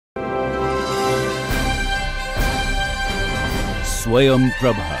Swayam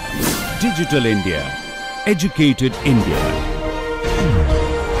Prabha. Digital India. Educated India.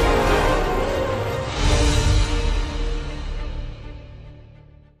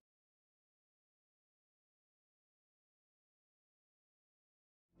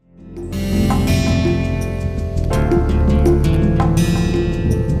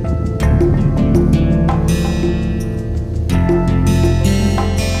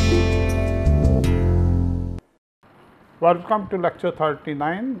 Welcome to lecture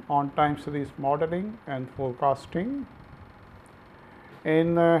 39 on time series modeling and forecasting.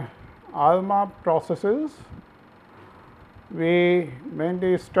 In ALMA processes, we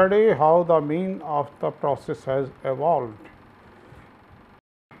mainly study how the mean of the process has evolved.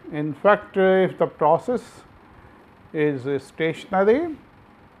 In fact, if the process is stationary,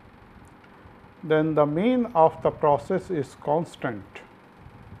 then the mean of the process is constant.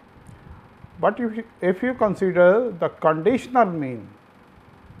 But if you consider the conditional mean,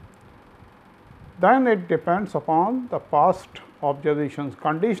 then it depends upon the past observations.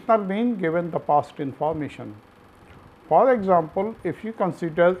 Conditional mean given the past information. For example, if you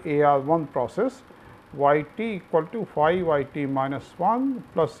consider AR1 process, yt equal to 5 yt minus 1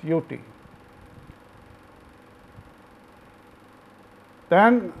 plus ut,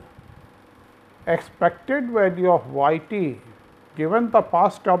 then expected value of yt given the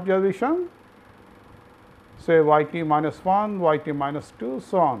past observation, say yt minus 1, yt minus 2,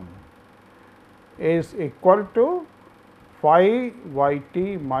 so on, is equal to 5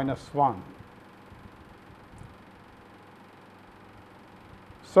 yt minus 1.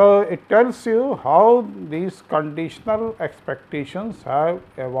 So, it tells you how these conditional expectations have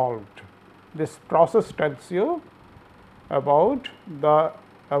evolved. This process tells you about the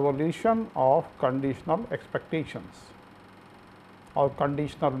evolution of conditional expectations or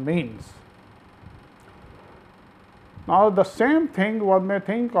conditional means. Now, the same thing one may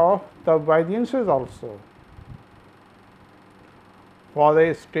think of the variances also. For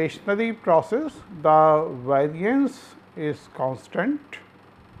a stationary process, the variance is constant,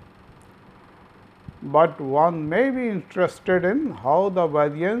 but one may be interested in how the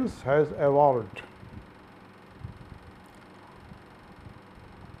variance has evolved.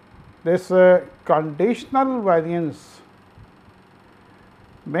 This conditional variance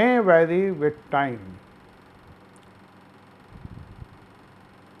may vary with time.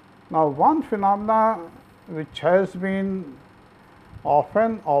 Now, one phenomena which has been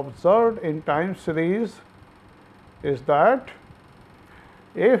often observed in time series is that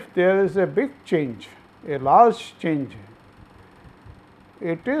if there is a big change, a large change,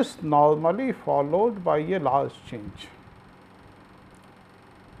 it is normally followed by a large change.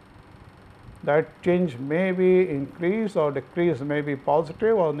 That change may be increase or decrease, may be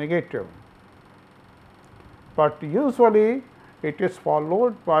positive or negative, but usually it is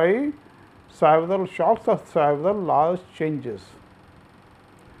followed by several shocks or several large changes,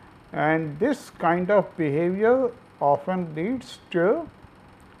 and this kind of behavior often leads to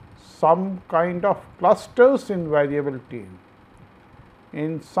some kind of clusters in variability.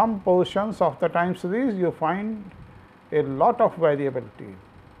 In some portions of the time series, you find a lot of variability.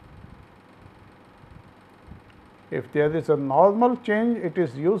 If there is a normal change, it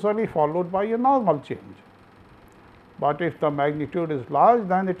is usually followed by a normal change. But if the magnitude is large,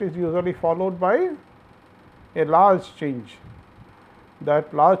 then it is usually followed by a large change.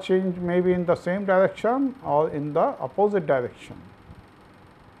 That large change may be in the same direction or in the opposite direction.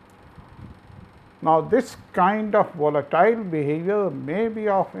 Now, this kind of volatile behavior may be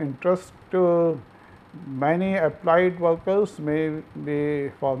of interest to many applied workers, may be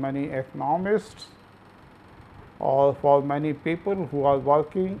for many economists or for many people who are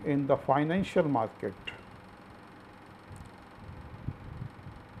working in the financial market.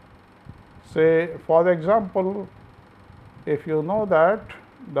 Say, for example, if you know that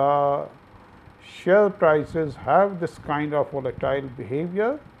the share prices have this kind of volatile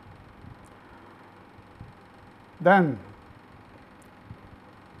behavior, then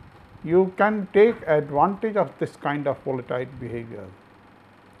you can take advantage of this kind of volatile behavior,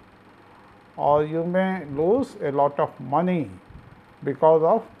 or you may lose a lot of money because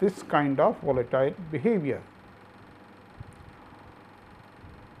of this kind of volatile behavior.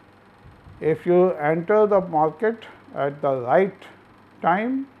 If you enter the market at the right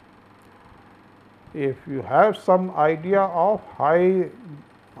time, if you have some idea of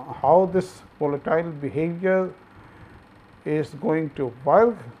how this volatile behavior is going to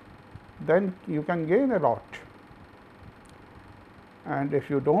work, then you can gain a lot. And if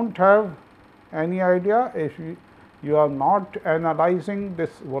you do not have any idea, if you are not analyzing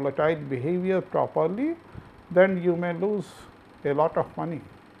this volatile behavior properly, then you may lose a lot of money.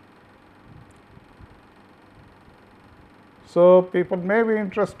 So, people may be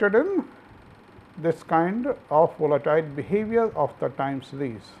interested in this kind of volatile behavior of the time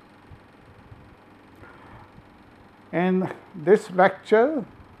series. In this lecture,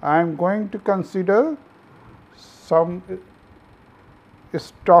 I am going to consider some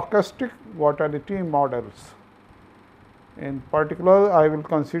stochastic volatility models. In particular, I will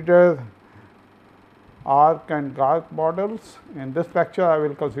consider ARC and GARCH models. In this lecture, I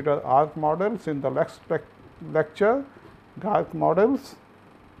will consider ARC models. In the next lecture, GARCH models.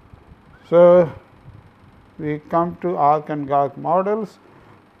 So, we come to ARC and GARCH models.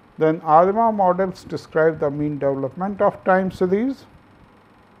 Then ARMA models describe the mean development of time series.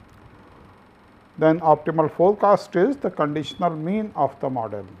 Then optimal forecast is the conditional mean of the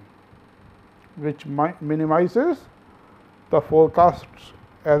model, which minimizes the forecast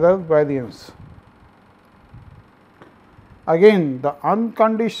error variance. Again, the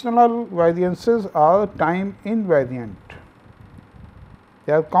unconditional variances are time invariant.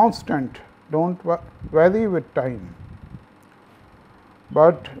 They are constant, do not vary with time.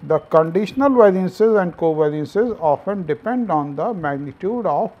 But the conditional variances and covariances often depend on the magnitude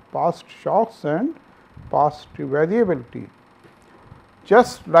of past shocks and past variability,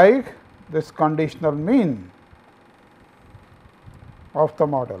 just like this conditional mean of the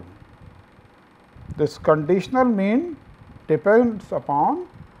model. This conditional mean depends upon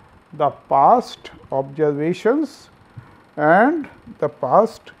the past observations and the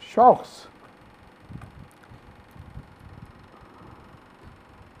past shocks.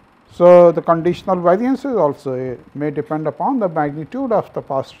 So, the conditional variances also may depend upon the magnitude of the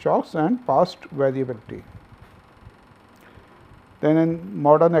past shocks and past variability. Then in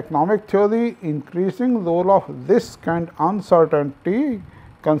modern economic theory, increasing role of risk and uncertainty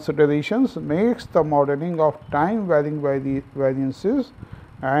considerations makes the modeling of time varying variances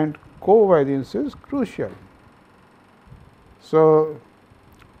and covariances crucial. So,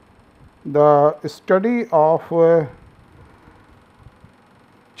 the study of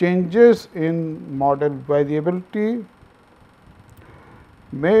changes in model variability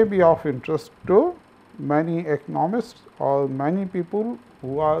may be of interest to many economists or many people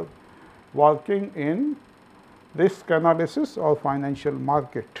who are working in risk analysis or financial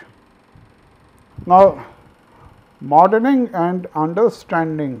market. Now, modeling and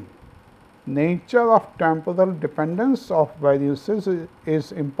understanding nature of temporal dependence of variances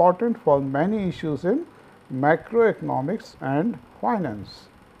is important for many issues in macroeconomics and finance.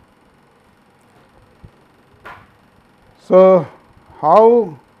 So,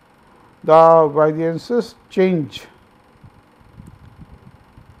 how the variances change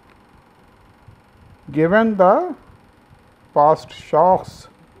given the past shocks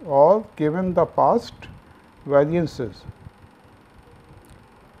or given the past variances.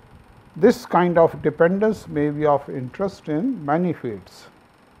 This kind of dependence may be of interest in many fields.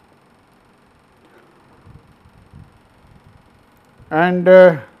 And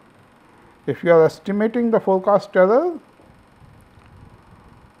if you are estimating the forecast error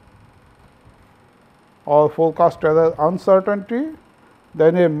or forecast error uncertainty,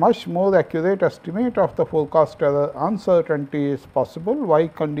 then a much more accurate estimate of the forecast error uncertainty is possible by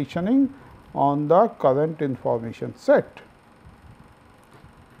conditioning on the current information set.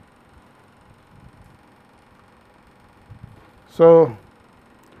 So,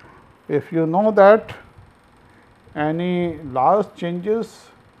 if you know that any large changes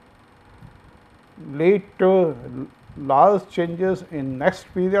lead to large changes in next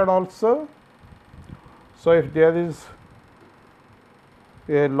period also. So, if there is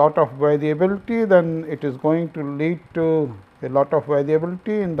a lot of variability, then it is going to lead to a lot of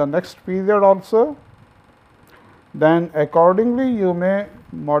variability in the next period also. Then accordingly, you may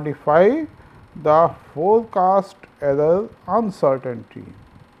modify the forecast error uncertainty.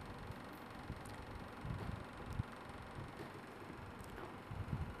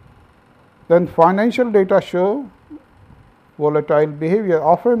 Then financial data show volatile behavior.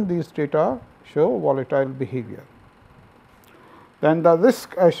 Often these data show volatile behavior. Then the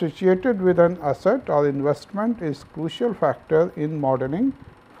risk associated with an asset or investment is crucial factor in modeling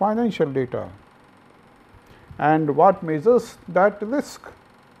financial data. And what measures that risk?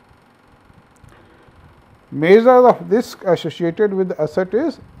 Measure of risk associated with asset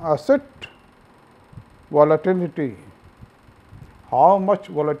is asset volatility. How much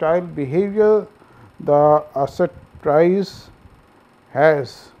volatile behavior the asset price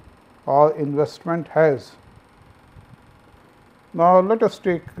has or investment has. Now, let us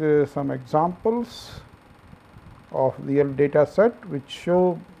take some examples of real data set which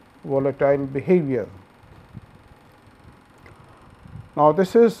show volatile behavior. Now,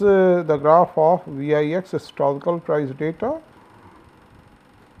 this is the graph of VIX historical price data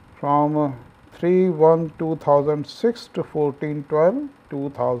from 3/1/2006 to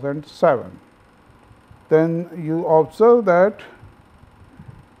 14/12/2007. Then you observe that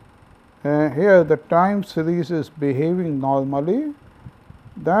here the time series is behaving normally,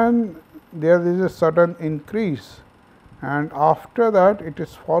 then there is a sudden increase, and after that it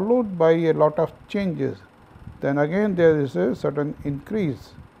is followed by a lot of changes. Then again there is a sudden increase,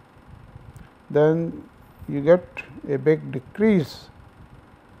 then you get a big decrease,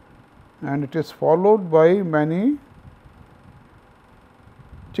 and it is followed by many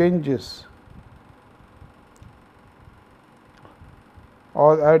changes.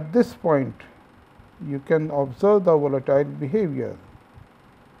 Or at this point you can observe the volatile behavior.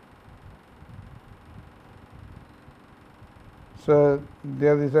 So,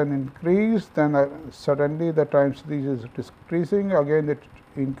 there is an increase, then suddenly the time series is decreasing, again it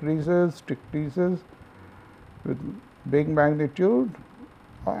increases, decreases with big magnitude,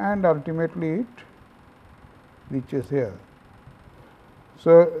 and ultimately it reaches here.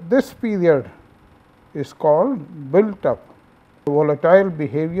 So, this period is called built up. The volatile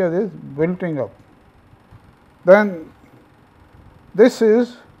behavior is building up. Then this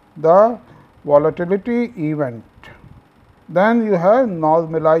is the volatility event. Then you have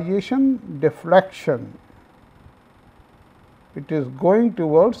normalization deflection. It is going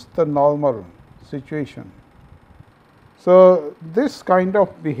towards the normal situation. So, this kind of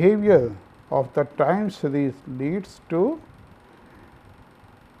behavior of the time series leads to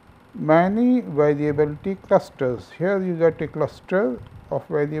many variability clusters. Here you get a cluster of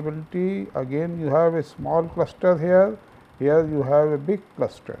variability, again you have a small cluster here, here you have a big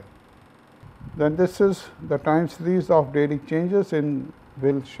cluster. Then this is the time series of daily changes in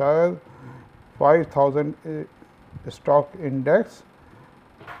Wilshire 5000 stock index.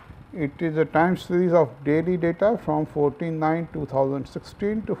 It is a time series of daily data from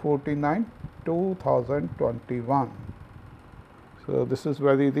 14/9/2016 to 14/9/2021. So, this is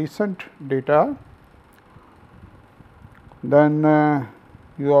very recent data. Then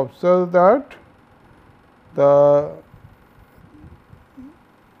you observe that the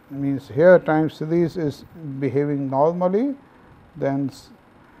means here time series is behaving normally, then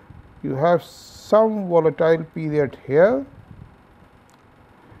you have some volatile period here,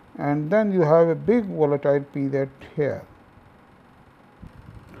 and then you have a big volatile period here.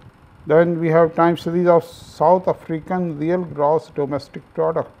 Then we have time series of South African real gross domestic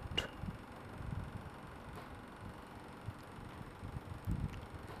product.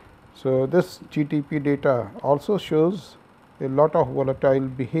 So, this GDP data also shows a lot of volatile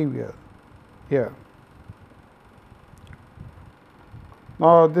behavior here.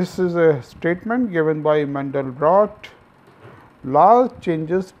 Now, this is a statement given by Mandelbrot. Large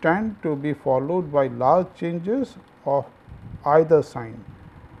changes tend to be followed by large changes of either sign.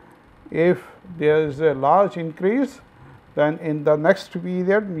 If there is a large increase, then in the next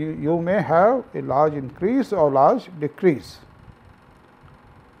period you may have a large increase or large decrease.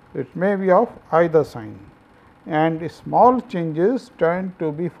 It may be of either sign, and small changes tend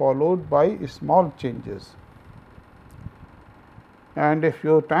to be followed by small changes. And if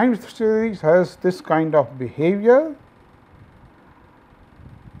your time series has this kind of behavior,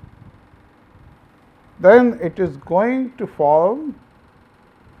 then it is going to form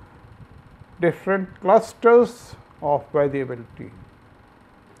different clusters of variability.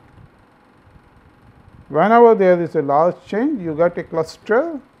 Whenever there is a large change, you get a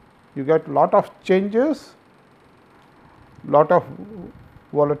cluster, you get lot of changes, lot of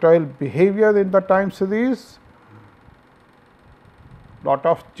volatile behavior in the time series, lot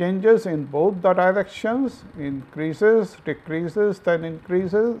of changes in both the directions, increases, decreases, then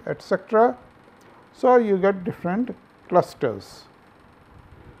increases, etc. So, you get different clusters.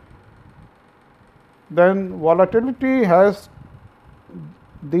 Then volatility has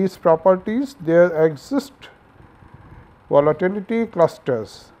these properties. There exist volatility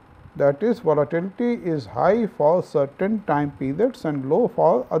clusters, that is, volatility is high for certain time periods and low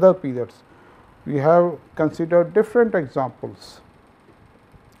for other periods. We have considered different examples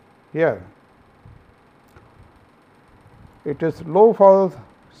here. It is low for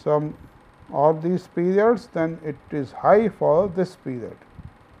some of these periods, then it is high for this period.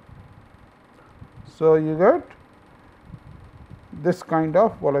 So, you get this kind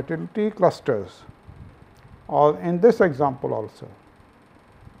of volatility clusters, or in this example also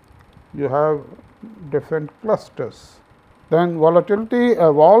you have different clusters. Then volatility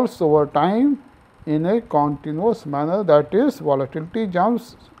evolves over time in a continuous manner, that is, volatility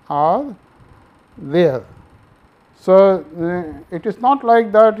jumps are rare. So, it is not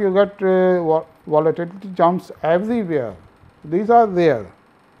like that you get volatility jumps everywhere, these are there.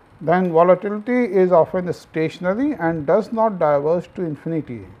 Then volatility is often stationary and does not diverge to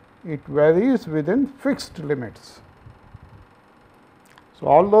infinity, it varies within fixed limits. So,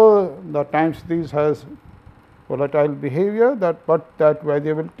 although the time series has volatile behavior, but that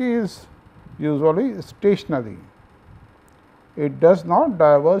variability is usually stationary, it does not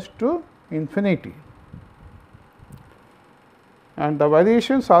diverge to infinity, and the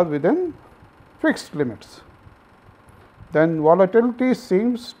variations are within fixed limits. Then volatility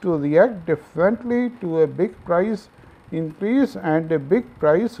seems to react differently to a big price increase and a big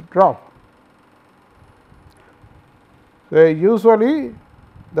price drop. So, usually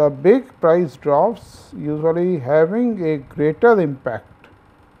the big price drops usually having a greater impact.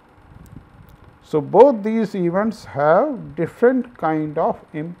 So, both these events have different kind of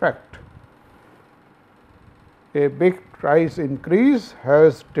impact. A big price increase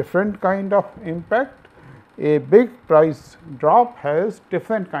has different kind of impact, a big price drop has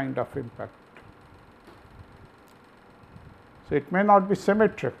different kind of impact. So, it may not be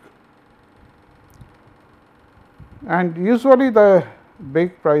symmetric, and usually the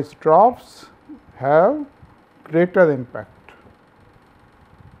big price drops have greater impact.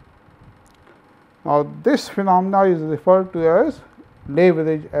 Now, this phenomena is referred to as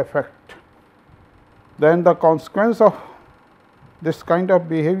leverage effect. Then the consequence of this kind of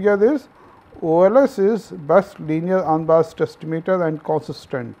behavior is OLS is best linear unbiased estimator and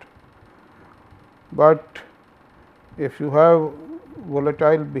consistent, but if you have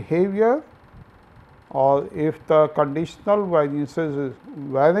volatile behavior or if the conditional variances is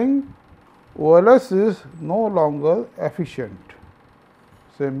varying, OLS is no longer efficient,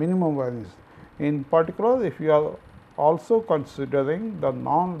 say minimum variance. In particular, if you are also considering the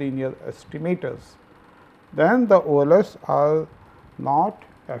non-linear estimators, then the OLS are not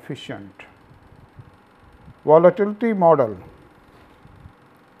efficient. Volatility model.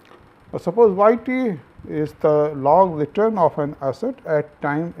 Suppose YT is the log return of an asset at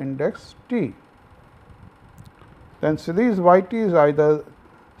time index t. Then series YT is either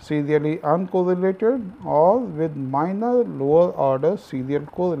serially uncorrelated or with minor lower order serial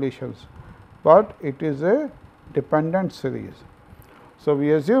correlations, but it is a dependent series. So,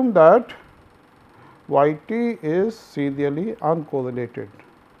 we assume that YT is serially uncorrelated,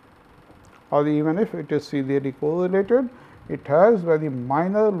 or even if it is serially correlated, it has very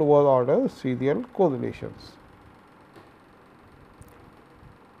minor lower order serial correlations.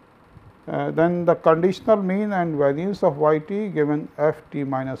 Then the conditional mean and variance of YT given Ft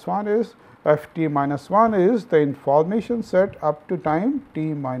minus 1 is, Ft minus 1 is the information set up to time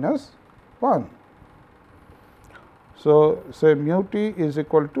t minus 1. So, say mu t is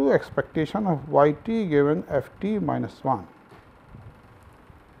equal to expectation of YT given Ft minus 1,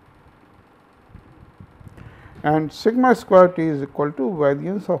 and sigma square t is equal to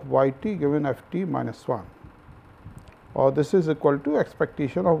variance of YT given Ft minus 1, or this is equal to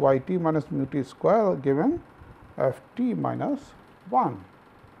expectation of YT minus mu t square given Ft minus 1.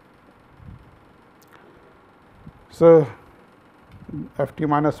 So, Ft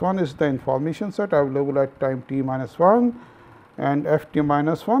minus 1 is the information set available at time t minus 1, and Ft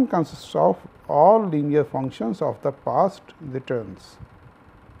minus 1 consists of all linear functions of the past returns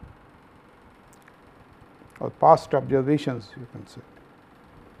or past observations, you can say.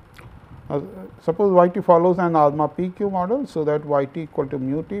 Suppose YT follows an ARMA PQ model, so that YT equal to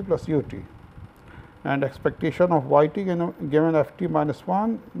mu t plus ut, and expectation of YT given Ft minus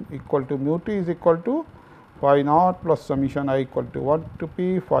 1 equal to mu t is equal to phi naught plus summation I equal to 1 to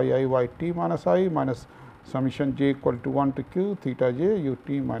p phi I YT minus I minus summation j equal to 1 to q theta j ut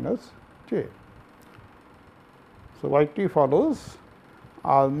minus j. So, YT follows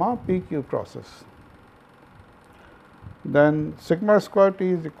ARMA PQ process. Then sigma square t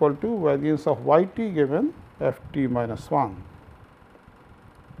is equal to variance of YT given Ft minus 1.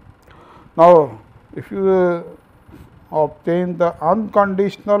 Now, if you obtain the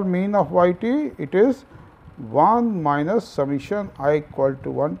unconditional mean of YT, it is 1 minus summation I equal to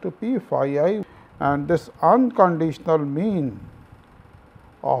 1 to p phi I, and this unconditional mean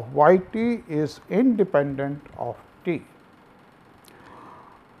of YT is independent of t.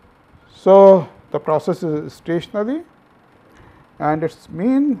 So, the process is stationary and its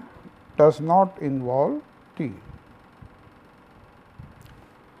mean does not involve t,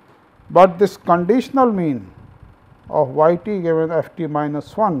 but this conditional mean of YT given Ft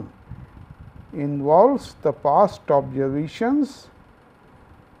minus 1 involves the past observations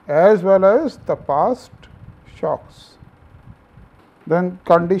as well as the past shocks. Then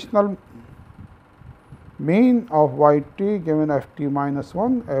conditional mean of yt given ft minus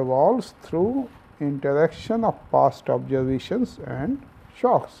 1 evolves through interaction of past observations and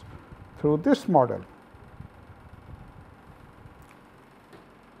shocks through this model.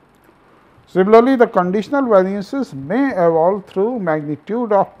 Similarly, the conditional variances may evolve through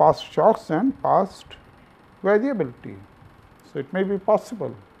magnitude of past shocks and past variability. So, it may be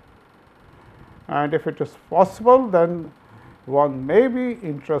possible, and if it is possible, then one may be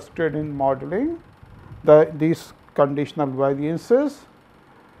interested in modeling these conditional variances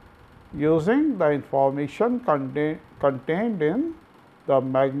using the information contained in the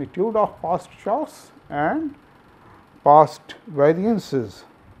magnitude of past shocks and past variances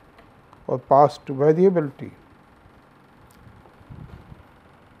or past variability.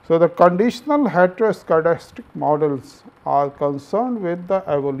 So, the conditional heteroscedastic models are concerned with the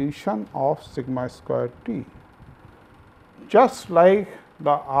evolution of sigma square t. Just like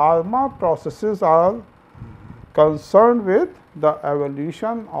the ARMA processes are concerned with the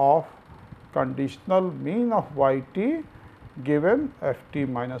evolution of conditional mean of yt given ft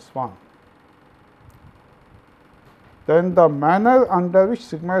minus 1. Then the manner under which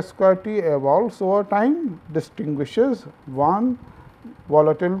sigma square t evolves over time distinguishes one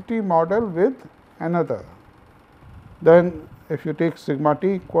volatility model with another. Then if you take sigma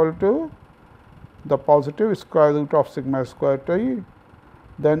t equal to the positive square root of sigma square t,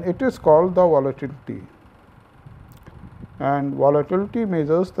 then it is called the volatility, and volatility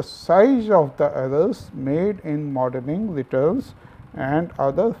measures the size of the errors made in modeling returns and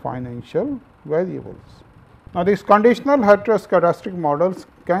other financial variables. Now, these conditional heteroscedastic models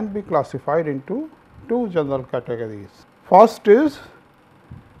can be classified into two general categories. First is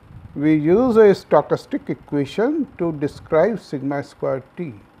we use a stochastic equation to describe sigma square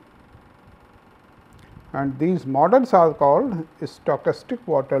t, and these models are called stochastic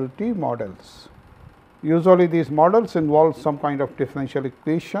volatility models. Usually these models involve some kind of differential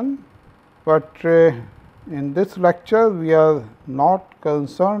equation, but in this lecture we are not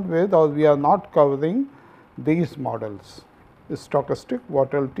concerned with, or we are not covering these models. The stochastic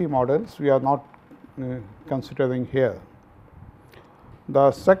volatility models we are not considering here.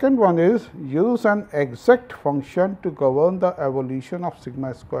 The second one is use an exact function to govern the evolution of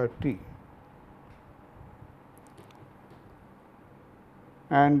sigma square t.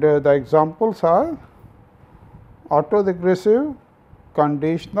 And the examples are autoregressive,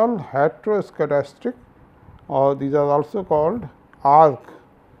 conditional, heteroscedastic, or these are also called ARC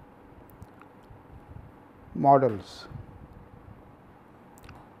models,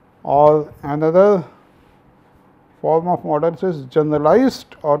 or another form of models is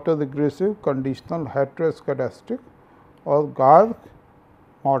generalized autoregressive, conditional, heteroscedastic, or GARCH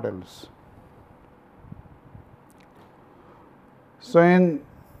models. So, in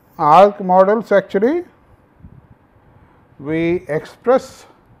ARC models actually we express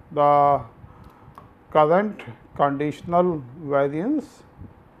the current conditional variance,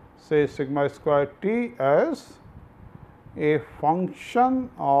 say sigma square t, as a function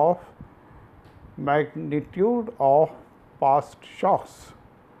of magnitude of past shocks.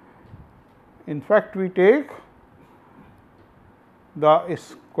 In fact, we take the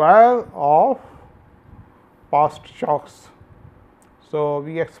square of past shocks. So,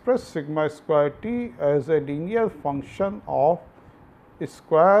 we express sigma square t as a linear function of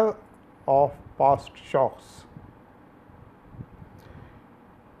square of past shocks,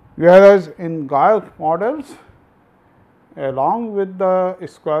 whereas in GARCH models, along with the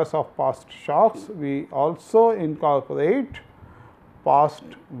squares of past shocks, we also incorporate past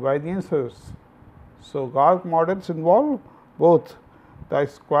variances. So, GARCH models involve both the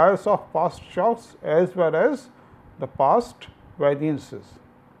squares of past shocks as well as the past variances.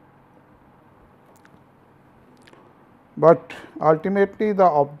 But ultimately the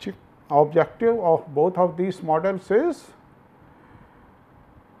objective of both of these models is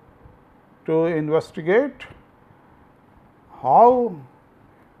to investigate how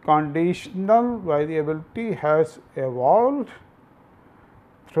conditional variability has evolved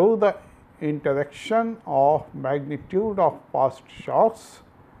through the interaction of magnitude of past shocks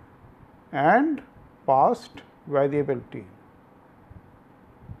and past variability.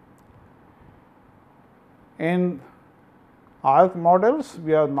 In ARC models,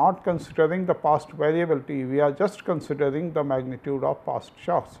 we are not considering the past variability, we are just considering the magnitude of past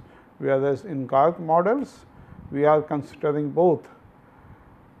shocks, whereas in GARCH models, we are considering both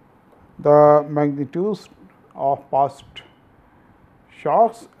the magnitudes of past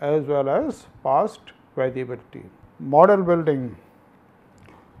shocks as well as past variability. Model building,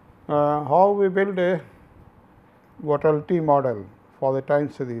 how we build a volatility model for the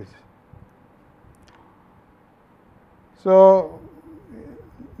time series. So,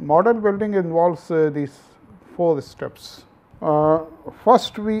 model building involves these 4 steps.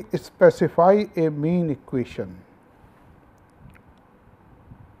 First, we specify a mean equation.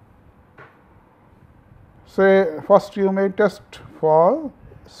 Say, first you may test for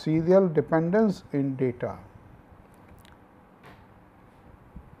serial dependence in data.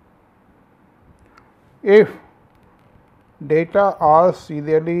 If data are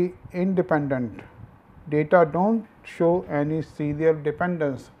serially independent, data do not show any serial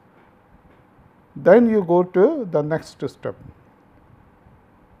dependence, then you go to the next step.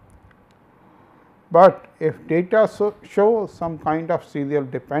 But if data show some kind of serial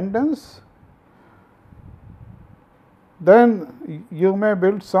dependence, then you may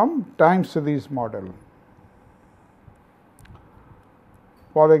build some time series model.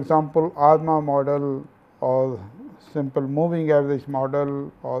 For example, ARMA model or simple moving average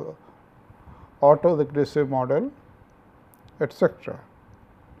model or autoregressive model, etc.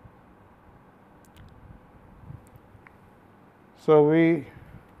 So, we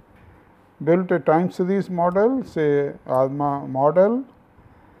built a time series model, say ARMA model,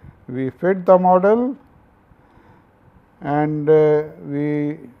 we fit the model, and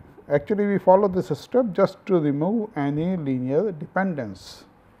we follow this step just to remove any linear dependence.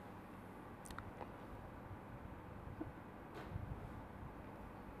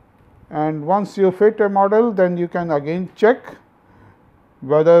 And once you fit a model, then you can again check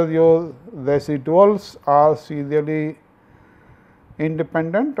whether your residuals are serially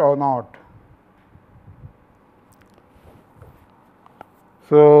independent or not.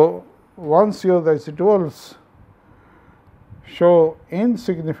 So, once your residuals show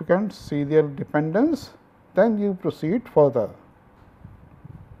insignificant serial dependence, then you proceed further.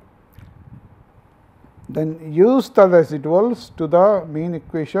 Then use the residuals to the mean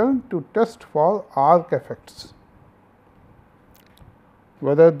equation to test for arc effects,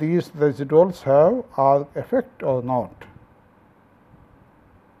 whether these residuals have arc effect or not.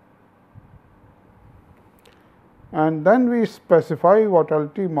 And then we specify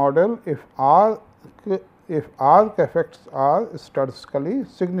volatility model if arc effects are statistically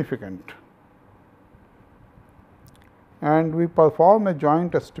significant, and we perform a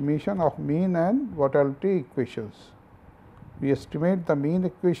joint estimation of mean and volatility equations. We estimate the mean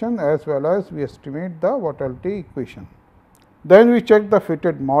equation as well as we estimate the volatility equation. Then we check the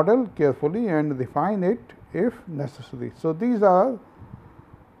fitted model carefully and refine it if necessary. So, these are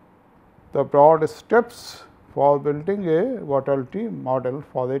the broad steps for building a volatility model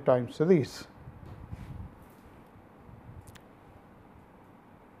for a time series.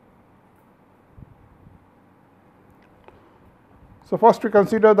 So, first we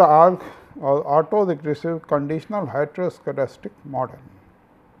consider the arc or autoregressive conditional heteroscedastic model.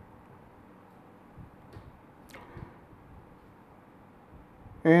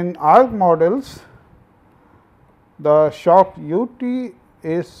 In arc models, the shock ut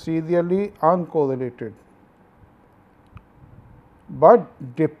is serially uncorrelated,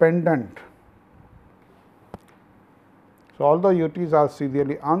 but dependent. So, all the UTs are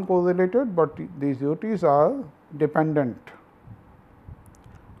serially uncorrelated, but these UTs are dependent.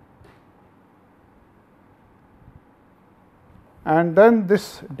 And then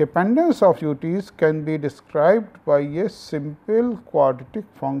this dependence of UTs can be described by a simple quadratic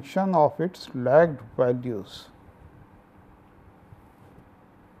function of its lagged values.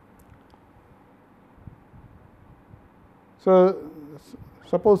 So,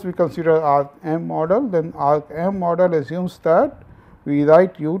 suppose we consider arc M model, then arc M model assumes that we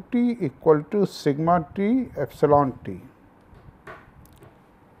write ut equal to sigma t epsilon t,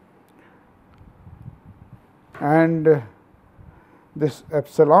 and this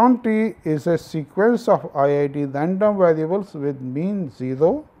epsilon t is a sequence of IID random variables with mean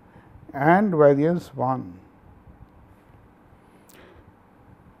 0 and variance 1.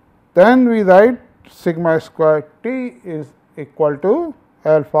 Then we write sigma square t is equal to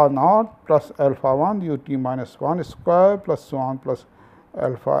alpha naught plus alpha 1 ut minus 1 square plus so on plus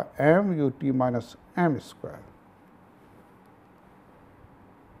alpha m ut minus m square.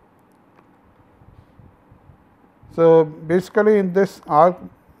 So, basically in this arc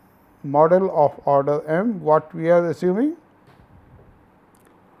model of order m, what we are assuming?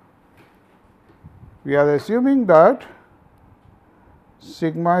 We are assuming that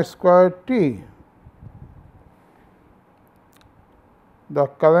sigma square t, the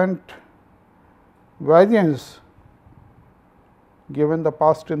current variance given the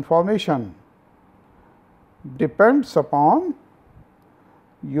past information, depends upon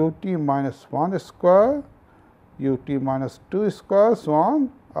ut minus 1 square, ut minus 2 square, so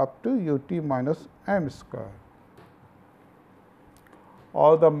on up to ut minus m square.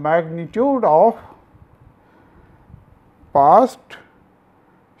 or the magnitude of past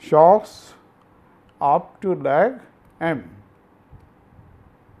shocks up to lag m.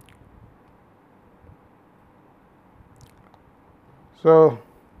 So,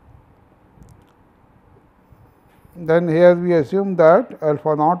 then here we assume that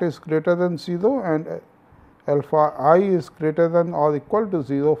alpha naught is greater than 0 and alpha I is greater than or equal to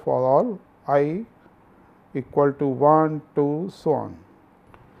 0 for all I equal to 1, 2, so on.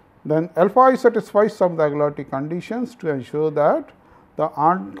 Then alpha I satisfies some regularity conditions to ensure that the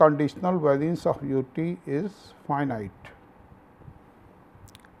unconditional variance of u t is finite.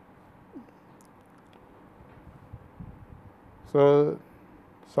 So,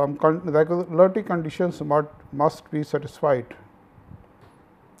 some regularity conditions must be satisfied.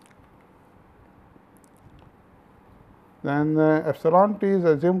 Then epsilon t is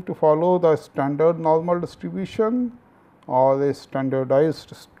assumed to follow the standard normal distribution or the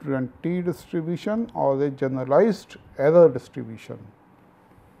standardized student t distribution or the generalized error distribution.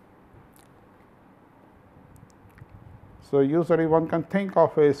 So, usually one can think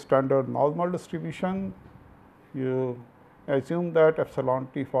of a standard normal distribution. You assume that epsilon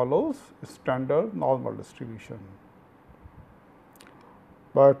t follows standard normal distribution.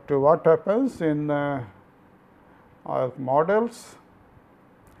 But what happens in our models?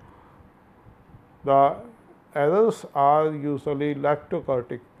 The errors are usually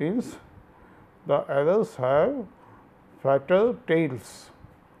lactokurtic, means the errors have fatter tails,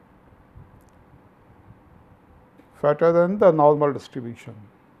 fatter than the normal distribution.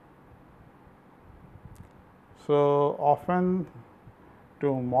 So, often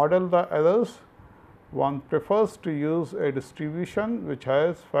to model the errors, one prefers to use a distribution which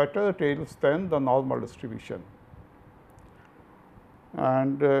has fatter tails than the normal distribution.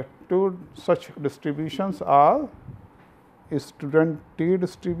 And two such distributions are a student t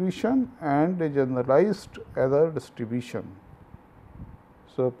distribution and a generalized error distribution.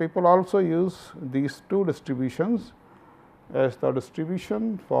 So, people also use these two distributions as the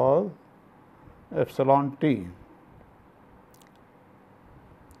distribution for epsilon t.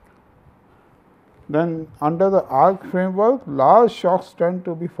 Then under the arc framework, large shocks tend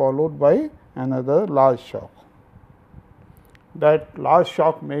to be followed by another large shock. That large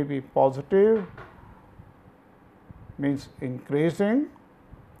shock may be positive, means increasing,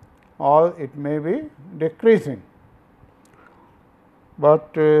 or it may be decreasing.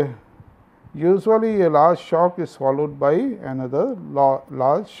 But usually a large shock is followed by another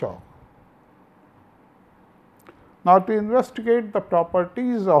large shock. Now, to investigate the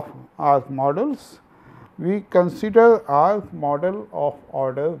properties of arc models, we consider arc model of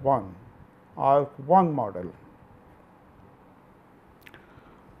order 1, arc 1 model.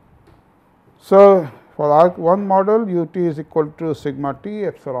 So, for arc 1 model, u t is equal to sigma t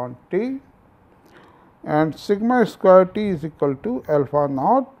epsilon t, and sigma square t is equal to alpha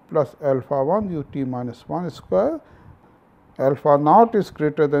naught plus alpha 1 u t minus 1 square. Alpha naught is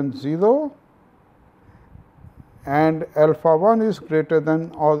greater than 0 and alpha 1 is greater than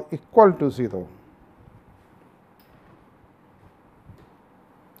or equal to 0.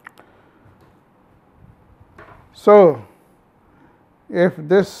 So, if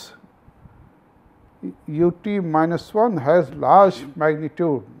this u t minus 1 has large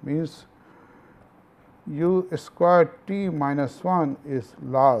magnitude, means u square t minus 1 is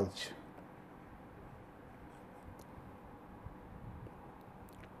large.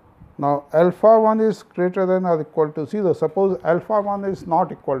 Now, alpha 1 is greater than or equal to 0. Suppose alpha 1 is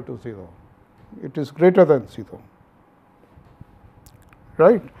not equal to 0, it is greater than 0,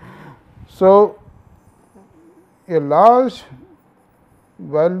 right. So, a large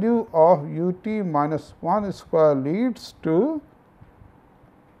value of u t minus 1 square leads to,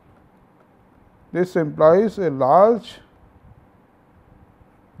 this implies a large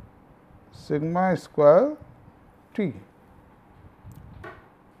sigma square t.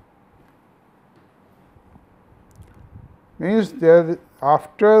 Means there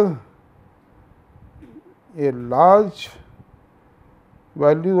after a large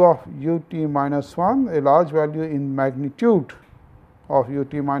value of u t minus 1, a large value in magnitude of u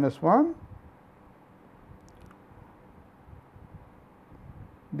t minus 1,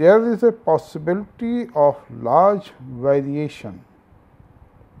 there is a possibility of large variation.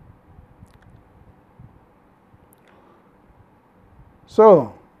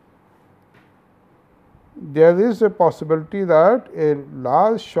 So, there is a possibility that a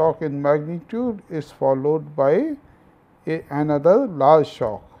large shock in magnitude is followed by another large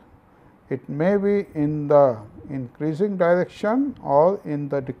shock. It may be in the increasing direction or in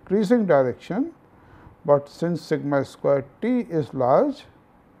the decreasing direction, but since sigma square t is large,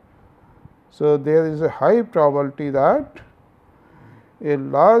 so there is a high probability that a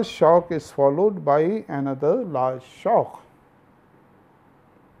large shock is followed by another large shock.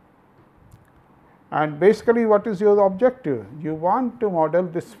 And basically what is your objective? You want to model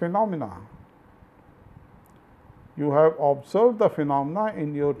this phenomena. You have observed the phenomena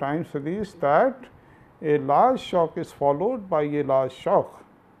in your time series that a large shock is followed by a large shock,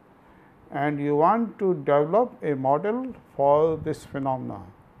 and you want to develop a model for this phenomena,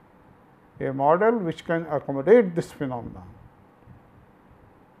 a model which can accommodate this phenomena.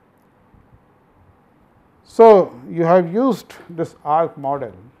 So, you have used this arc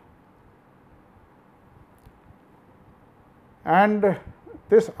model, and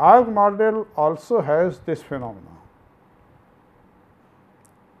this arc model also has this phenomena.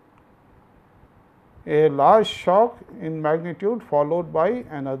 A large shock in magnitude followed by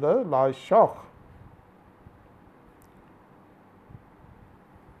another large shock.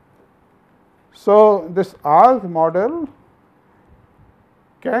 So, this arc model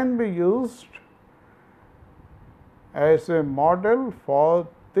can be used as a model for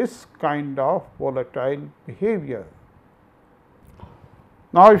this kind of volatile behavior.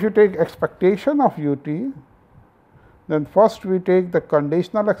 Now, if you take expectation of ut, then first we take the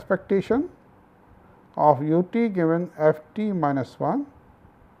conditional expectation of ut given f t minus 1,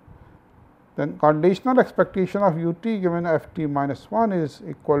 then conditional expectation of ut given f t minus 1 is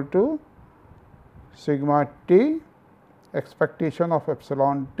equal to sigma t expectation of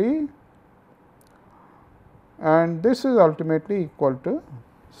epsilon t, and this is ultimately equal to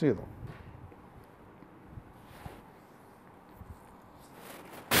 0.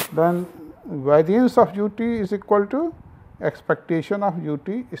 Then variance of ut is equal to expectation of ut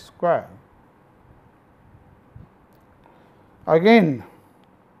square. Again,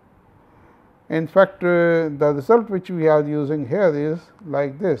 in fact, the result which we are using here is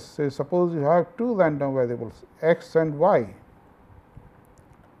like this. Say, suppose you have two random variables x and y.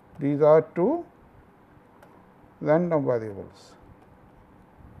 These are two random variables.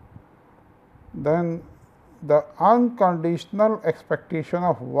 Then the unconditional expectation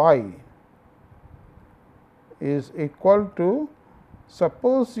of y is equal to,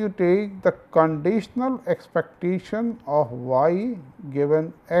 suppose you take the conditional expectation of y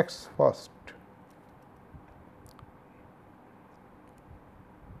given x first.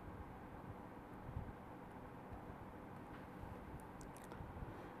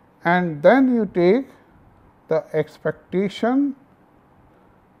 And then you take the expectation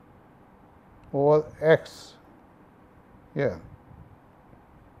over x here.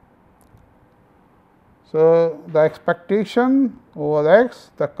 So, the expectation over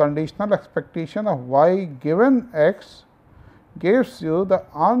x, the conditional expectation of y given x gives you the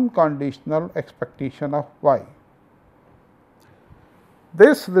unconditional expectation of y.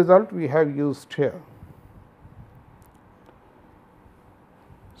 This result we have used here.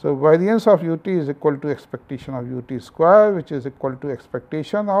 So, variance of ut is equal to expectation of ut square, which is equal to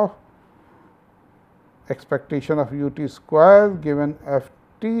expectation of ut square given f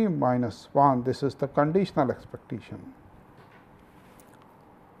t minus 1. This is the conditional expectation.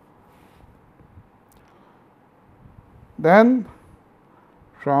 Then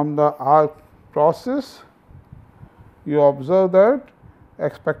from the arc process, you observe that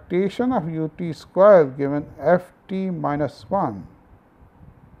expectation of ut square given f t minus 1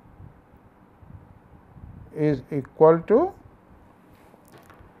 is equal to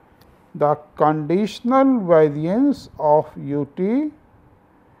the conditional variance of ut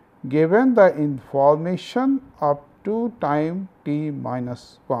given the information up to time t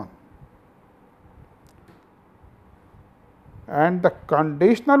minus 1. And the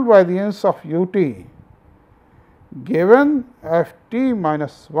conditional variance of ut given f t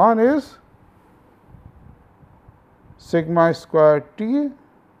minus 1 is sigma square t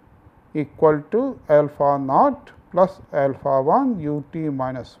equal to alpha naught plus alpha 1 ut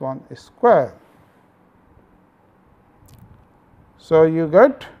minus 1 square. So, you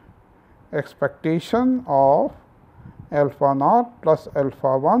get expectation of alpha naught plus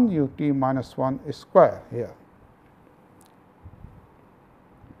alpha 1 ut minus 1 square here.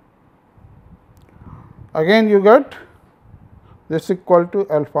 Again you get this equal to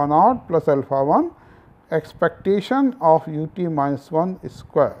alpha naught plus alpha 1 expectation of ut minus 1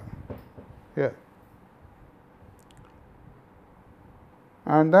 square here.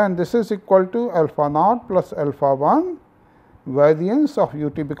 And then this is equal to alpha naught plus alpha 1 variance of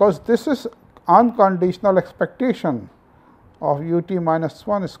ut, because this is unconditional expectation of ut minus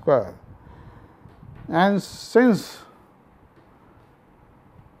 1 square. And since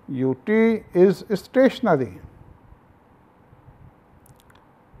ut is stationary.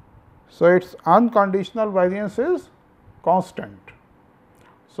 So, its unconditional variance is constant.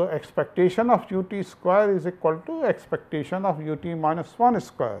 So, expectation of ut square is equal to expectation of ut minus 1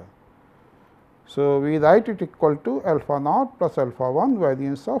 square. So, we write it equal to alpha naught plus alpha 1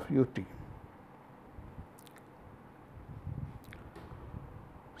 variance of ut.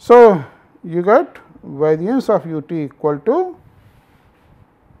 So, you get variance of ut equal to,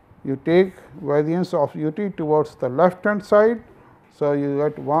 you take variance of ut towards the left hand side. So, you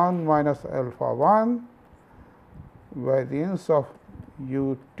get 1 minus alpha 1 variance of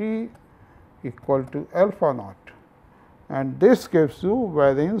ut equal to alpha naught, and this gives you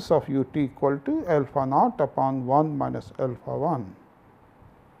variance of ut equal to alpha naught upon 1 minus alpha 1,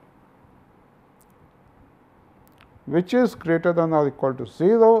 which is greater than or equal to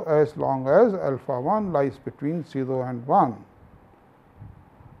 0 as long as alpha 1 lies between 0 and 1.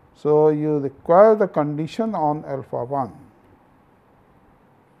 So, you require the condition on alpha 1.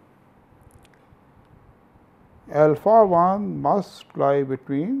 Alpha 1 must lie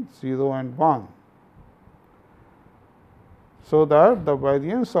between 0 and 1, so that the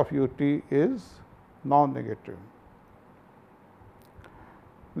variance of ut is non-negative.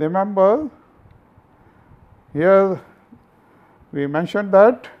 Remember, here we mentioned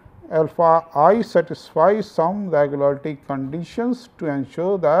that alpha I satisfies some regularity conditions to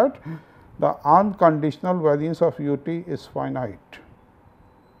ensure that the unconditional variance of ut is finite.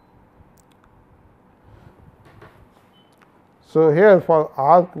 So, here for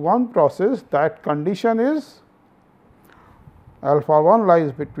arc 1 process, that condition is alpha 1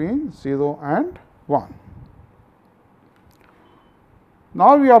 lies between 0 and 1.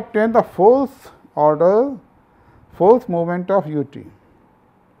 Now, we obtain the fourth moment of ut,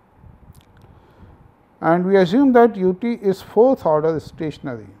 and we assume that ut is fourth order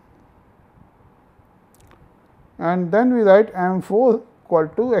stationary, and then we write m4 equal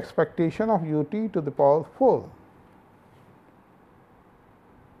to expectation of ut to the power 4.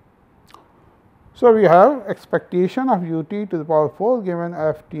 So, we have expectation of ut to the power 4 given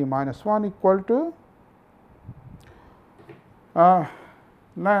f t minus 1 equal to,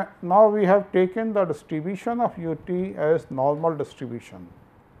 now we have taken the distribution of ut as normal distribution.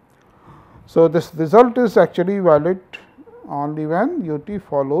 So, this result is actually valid only when ut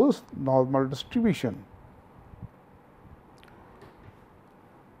follows normal distribution.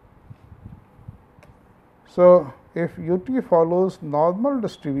 So, if ut follows normal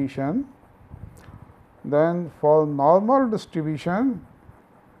distribution, then for normal distribution,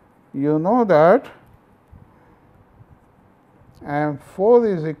 you know that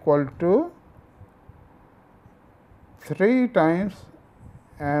m4 is equal to 3 times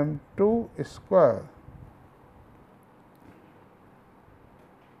m2 square.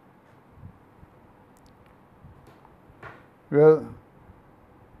 Where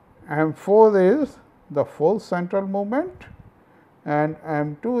m4 is the fourth central moment and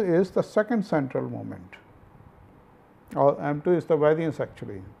m2 is the second central moment, or m2 is the variance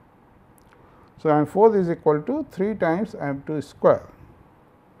actually. So, m4 is equal to 3 times m2 square.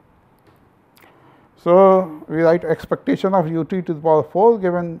 So, we write expectation of ut to the power 4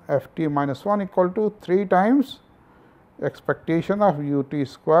 given f t minus 1 equal to 3 times expectation of ut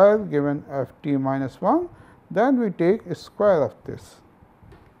square given f t minus 1, then we take a square of this.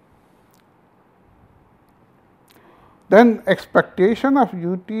 Then expectation of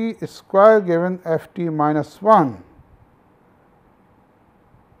ut square given f t minus 1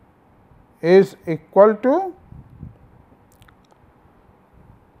 is equal to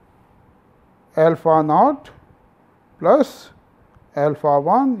alpha naught plus alpha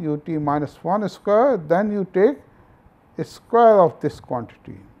 1 ut minus 1 square, then you take a square of this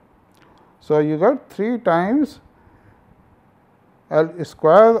quantity. So, you get 3 times L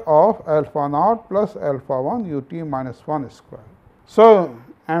square of alpha naught plus alpha 1 ut minus 1 square. So,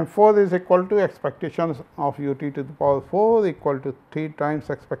 m4 is equal to expectations of ut to the power 4 equal to 3 times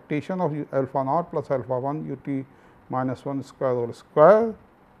expectation of alpha naught plus alpha 1 ut minus 1 square whole square,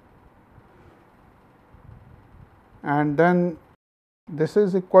 and then this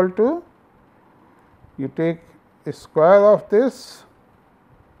is equal to, you take a square of this.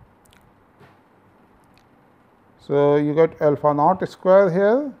 So, you get alpha naught square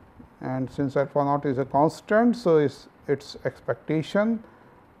here, and since alpha naught is a constant, so its expectation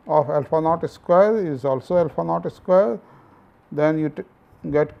of alpha naught square is also alpha naught square. Then you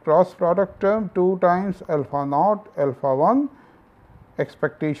get cross product term 2 times alpha naught alpha 1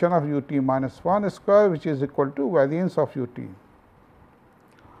 expectation of ut minus 1 square, which is equal to variance of ut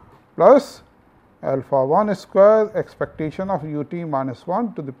plus alpha 1 square expectation of ut minus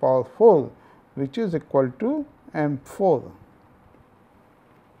 1 to the power 4, which is equal to m4.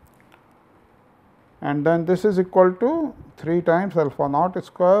 And then this is equal to 3 times alpha naught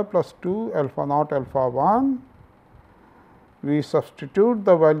square plus 2 alpha naught alpha 1. We substitute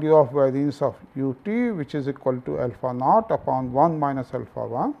the value of variance of ut, which is equal to alpha naught upon 1 minus alpha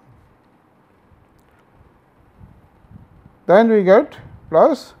 1. Then we get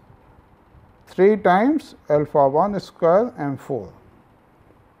plus 3 times alpha 1 square m4.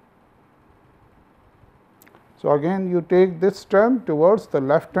 So, again you take this term towards the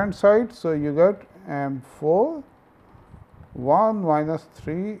left hand side. So, you get m4 1 minus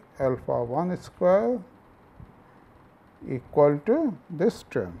 3 alpha 1 square equal to this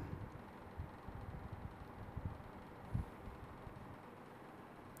term.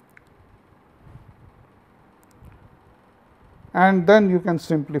 And then you can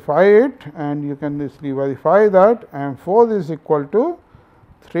simplify it, and you can easily verify that m4 is equal to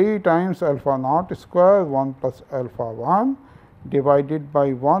 3 times alpha naught square 1 plus alpha 1 divided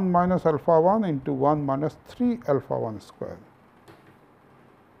by 1 minus alpha 1 into 1 minus 3 alpha 1 square.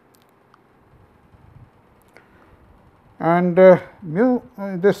 And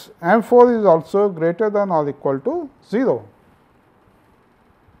this m4 is also greater than or equal to 0.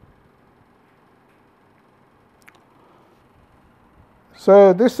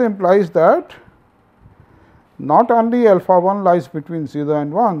 So, this implies that not only alpha 1 lies between 0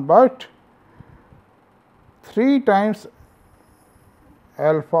 and 1, but 3 times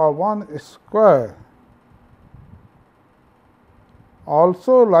alpha 1 square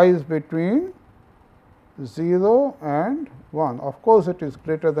also lies between 0 and 1. Of course, it is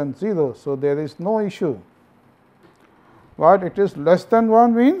greater than 0. So, there is no issue, but it is less than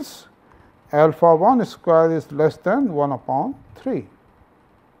 1 means alpha 1 square is less than 1 upon 3.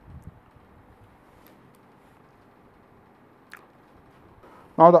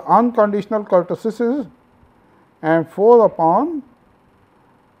 Now, the unconditional kurtosis is m4 upon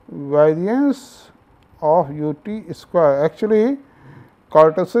variance of ut square. Actually,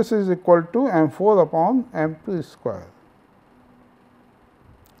 kurtosis is equal to m4 upon m2 square,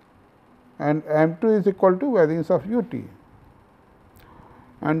 and m2 is equal to variance of ut.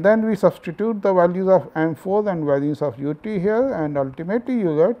 And then we substitute the values of m4 and variance of ut here, and ultimately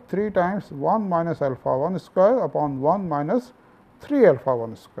you get 3 times 1 minus alpha 1 square upon 1 minus 3 alpha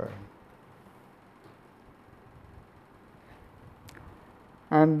 1 square.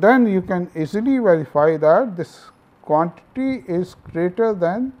 And then you can easily verify that this quantity is greater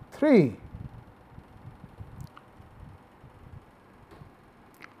than 3.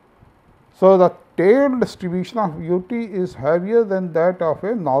 So, the tail distribution of ut is heavier than that of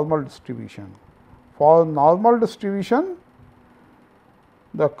a normal distribution. For normal distribution,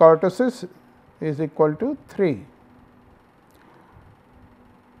 the kurtosis is equal to 3.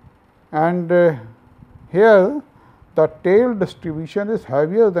 And here the tail distribution is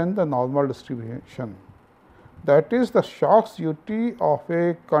heavier than the normal distribution. That is, the shocks ut of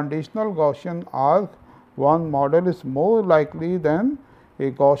a conditional Gaussian arc 1 model is more likely than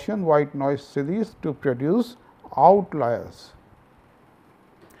a Gaussian white noise series to produce outliers.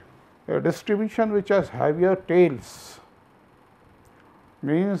 A distribution which has heavier tails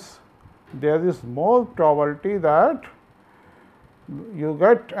means there is more probability that you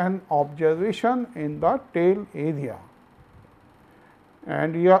get an observation in the tail area,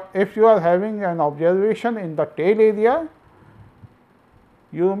 and if you are having an observation in the tail area,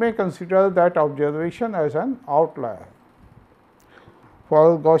 you may consider that observation as an outlier.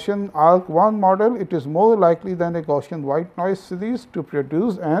 For Gaussian arc 1 model, it is more likely than a Gaussian white noise series to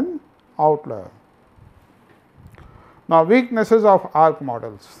produce an outlier. Now, weaknesses of arc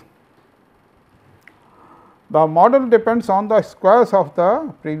models. The model depends on the squares of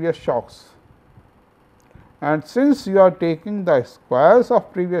the previous shocks, and since you are taking the squares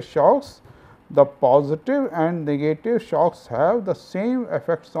of previous shocks, the positive and negative shocks have the same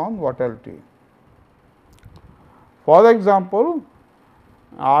effects on volatility. For example,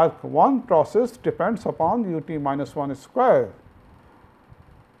 arc 1 process depends upon ut minus 1 square.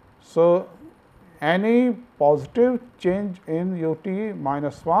 So, any positive change in ut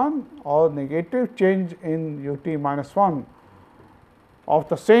minus 1 or negative change in ut minus 1 of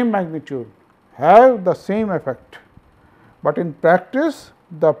the same magnitude have the same effect, but in practice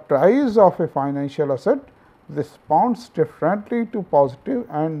the price of a financial asset responds differently to positive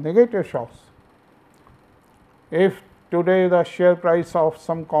and negative shocks. If today the share price of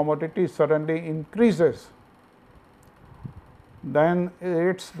some commodity suddenly increases, then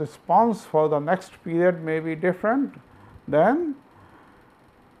its response for the next period may be different than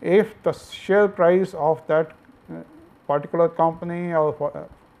if the share price of that particular company or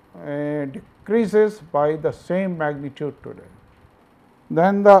decreases by the same magnitude today.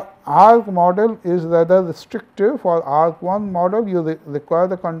 Then the arc model is rather restrictive. For arc 1 model, you require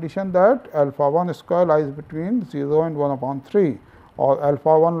the condition that alpha 1 square lies between 0 and 1 upon 3, or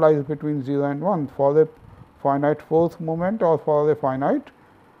alpha 1 lies between 0 and 1 for a finite fourth movement or for a finite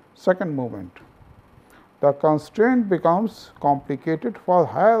second movement. The constraint becomes complicated for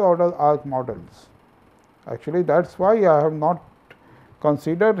higher order arc models. Actually, that is why I have not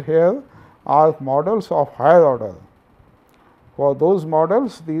considered here arc models of higher order. For those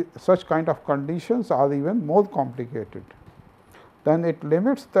models, such kind of conditions are even more complicated. Then it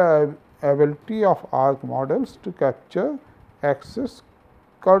limits the ability of arc models to capture axis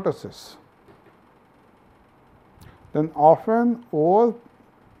kurtosis. Then often over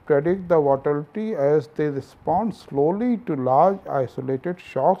predict the volatility as they respond slowly to large isolated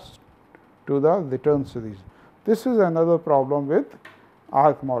shocks to the return series. This is another problem with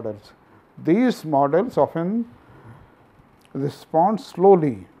arc models. These models often respond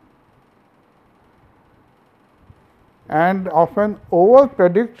slowly and often over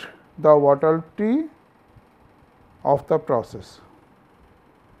predict the volatility of the process.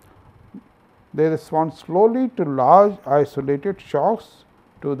 They respond slowly to large isolated shocks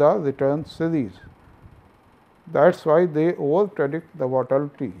to the return series. That is why they over predict the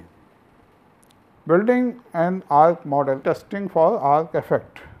volatility. Building an arc model, testing for arc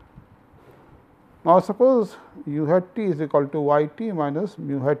effect. Now, suppose u hat t is equal to y t minus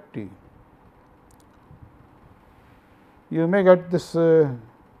mu hat t. You may get this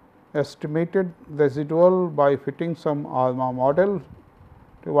estimated residual by fitting some ARMA model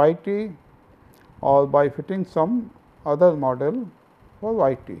to y t or by fitting some other model for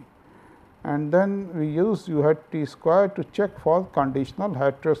y t, and then we use u hat t square to check for conditional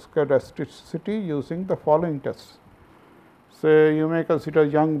heteroscedasticity using the following tests. Say you may consider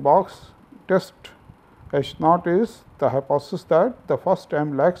Young box test. H naught is the hypothesis that the first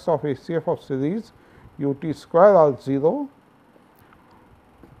m lags of ACF of series u t square are 0.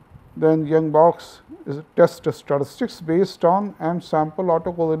 Then Young box is test statistics based on m sample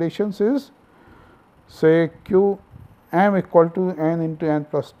autocorrelations is say q m equal to n into n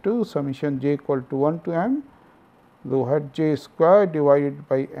plus 2 summation j equal to 1 to m rho hat j square divided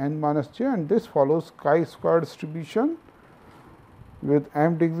by n minus j, and this follows chi-square distribution with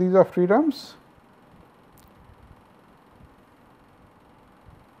m degrees of freedoms,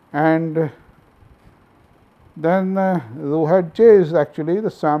 and then rho hat j is actually the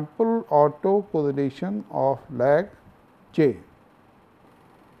sample autocorrelation of lag j.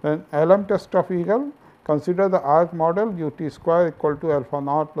 Then LM test of Eagle, consider the arc model u t square equal to alpha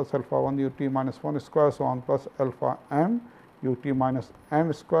naught plus alpha 1 u t minus 1 square so on plus alpha m u t minus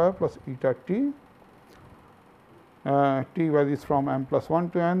m square plus eta t. T varies from m plus 1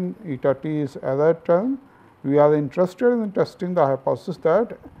 to n, eta t is error term. We are interested in testing the hypothesis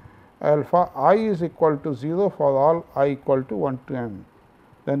that alpha I is equal to 0 for all I equal to 1 to m.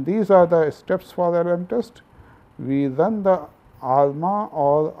 Then these are the steps for the LM test. We run the ARMA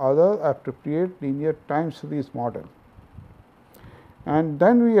or other appropriate linear time series model, and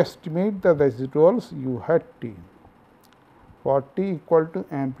then we estimate the residuals u hat t for t equal to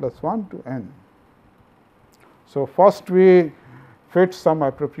m plus 1 to n. So, first we fit some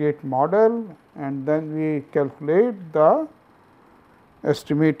appropriate model and then we calculate the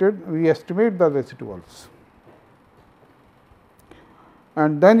estimate the residuals,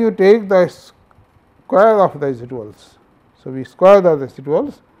 and then you take the square of residuals. So, we square the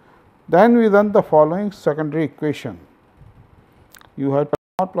residuals, then we run the following secondary equation u hat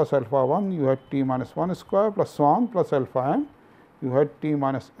naught plus alpha 1 u hat t minus 1 square plus so on plus alpha m u hat t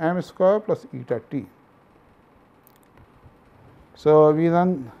minus m square plus eta t. So, we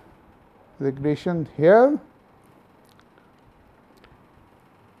run regression here,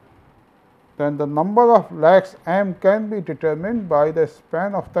 then the number of lags m can be determined by the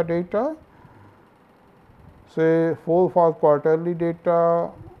span of the data, say 4 for quarterly data,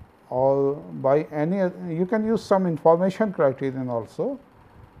 or by any you can use some information criterion also.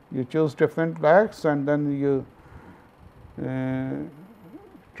 You choose different lags and then you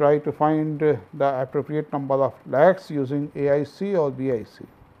try to find the appropriate number of lags using AIC or BIC.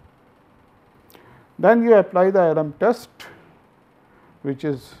 Then you apply the LM test, which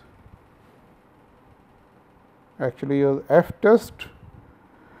is actually your F test.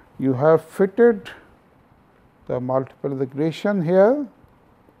 You have fitted the multiple regression here.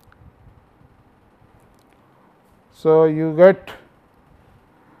 So, you get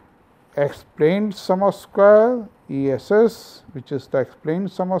explained sum of square ESS, which is the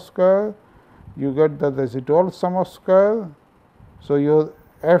explained sum of square, you get the residual sum of square. So, your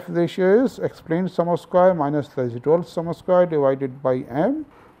F ratio is explained sum of square minus residual sum of square divided by m.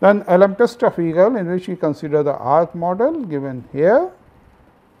 Then LM test of Eagle, in which we consider the arc model given here.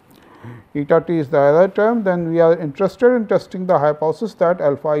 Eta t is the error term. Then we are interested in testing the hypothesis that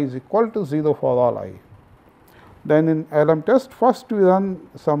alpha is equal to 0 for all I. Then in LM test, first we run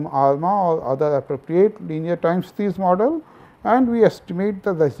some ARMA or other appropriate linear time series model, and we estimate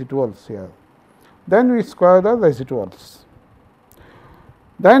the residuals here. Then we square the residuals.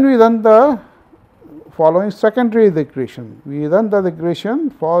 Then we run the following secondary regression. We run the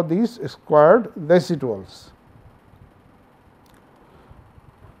regression for these squared residuals.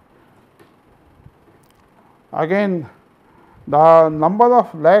 Again, the number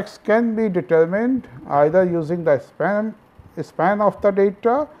of lags can be determined either using the span of the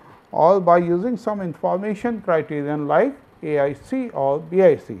data or by using some information criterion like AIC or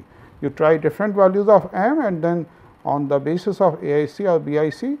BIC. You try different values of m, and then on the basis of AIC or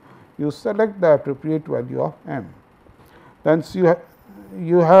BIC, you select the appropriate value of m. Then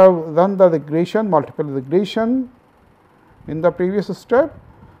you have run the regression, multiple regression in the previous step.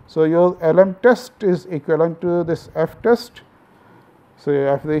 So, your LM test is equivalent to this F test. So,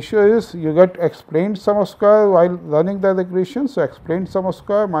 F ratio is you get explained sum of square while running the regression. So, explained sum of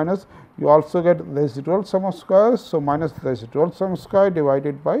square minus you also get residual sum of squares. So, minus residual sum of square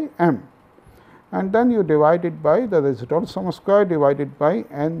divided by m, and then you divide it by the residual sum of square divided by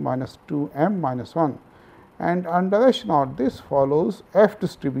n minus 2 m minus 1, and under H naught this follows F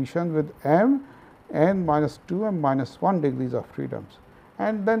distribution with m n minus 2 m minus 1 degrees of freedoms,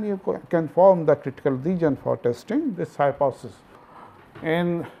 and then you can form the critical region for testing this hypothesis.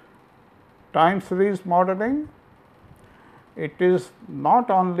 In time series modeling, it is not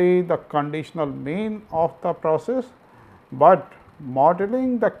only the conditional mean of the process, but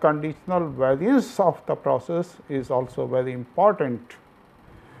modeling the conditional variance of the process is also very important.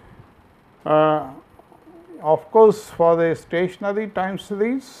 Of course, for a stationary time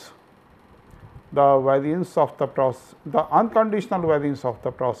series, the variance of the process, the unconditional variance of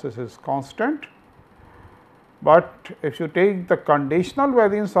the process is constant, but if you take the conditional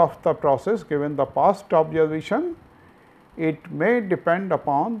variance of the process given the past observation, it may depend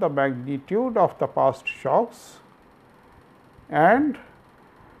upon the magnitude of the past shocks, and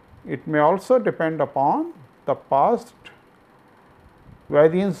it may also depend upon the past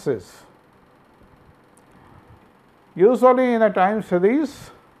variances. Usually in a time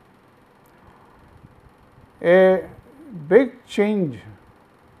series, a big change,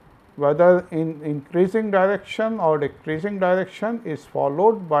 whether in increasing direction or decreasing direction, is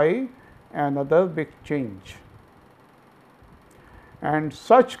followed by another big change, and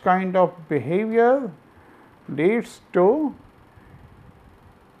such kind of behavior leads to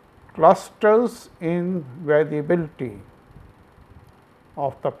clusters in variability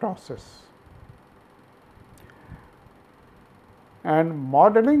of the process, and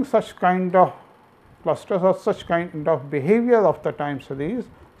modeling such kind of clusters or such kind of behavior of the time series,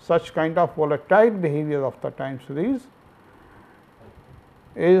 such kind of volatile behavior of the time series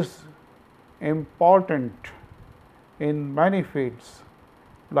is important in many fields,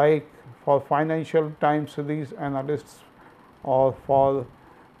 like for financial time series analysts or for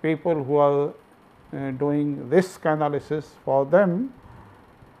people who are doing risk analysis. For them,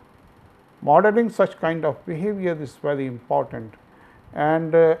 modeling such kind of behavior is very important,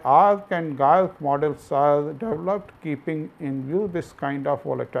 and ARC and GARCH models are developed keeping in view this kind of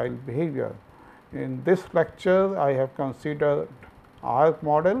volatile behavior. In this lecture, I have considered ARC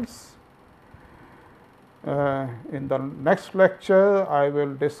models. In the next lecture, I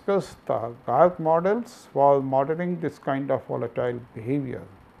will discuss the GARCH models for modeling this kind of volatile behavior.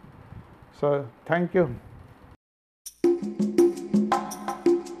 So, thank you.